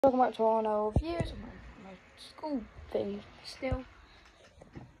Welcome back to our new views on my school thing still.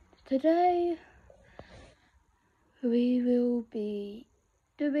 Today we will be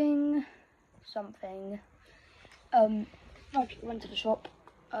doing something. I actually went to the shop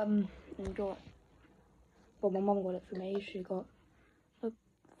and got, well, my mum got it for me. She got a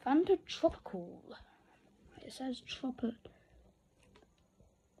Fanta Tropical. It says tropical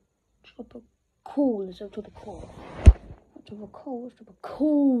instead of tropical. Tropical.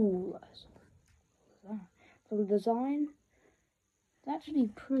 So the design is actually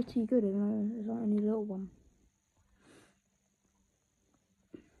pretty good, even though it's not only a little one.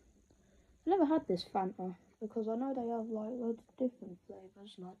 I've never had this Fanta because I know they have like loads of different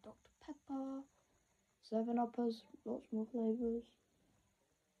flavours, like Dr. Pepper, 7-Uppers, lots more flavours.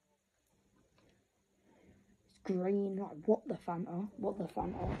 It's green, like what the Fanta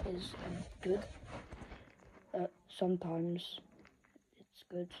is good. Sometimes it's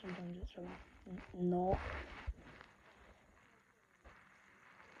good, sometimes it's not.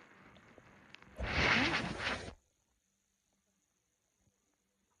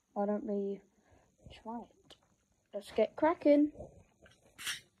 Why don't we try it? Let's get cracking.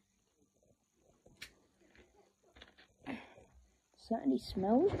 Certainly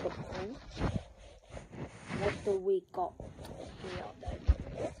smells good. What do we got here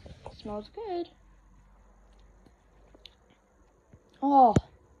then? Smells good. Oh.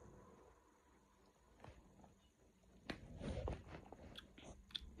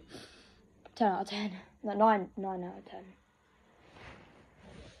 10 out of 10. No, 9 out of 10.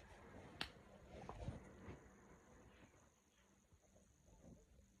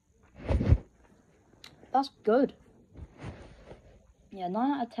 That's good. Yeah,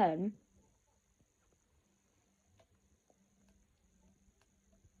 9 out of 10.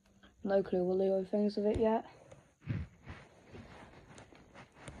 No clue what Leo thinks of it yet.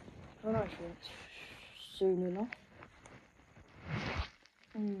 I don't know if it's soon enough.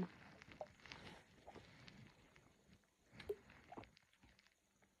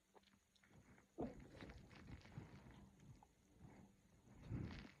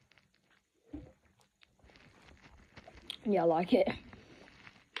 Yeah, I like it.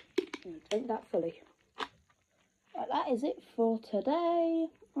 Drink that fully. Right, that is it for today.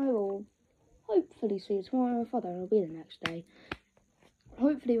 I will hopefully see you tomorrow. If I don't, it'll be the next day.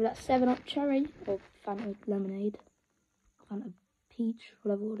 Hopefully with that 7-Up cherry or Fanta lemonade, Fanta peach,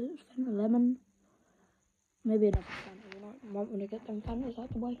 whatever it is, Fanta lemon. Maybe another Fanta. You might want to get them Fantas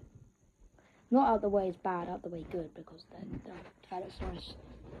out the way. Not out the way is bad, out the way good, because then Fanta's nice.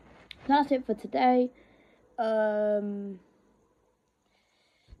 That's it for today.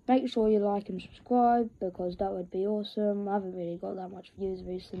 Make sure you like and subscribe, because that would be awesome. I haven't really got that much views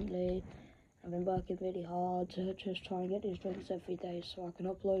recently. I've been working really hard to just try and get these drinks every day so I can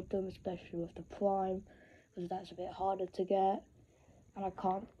upload them, especially with the Prime, because that's a bit harder to get. And I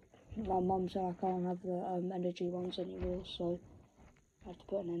can't, my mum said I can't have the energy ones anymore, so I have to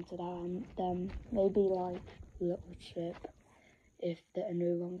put an end to that. And then maybe like a little chip if a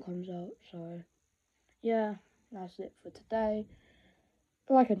new one comes out. So yeah, that's it for today.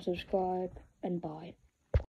 Like and subscribe, and bye.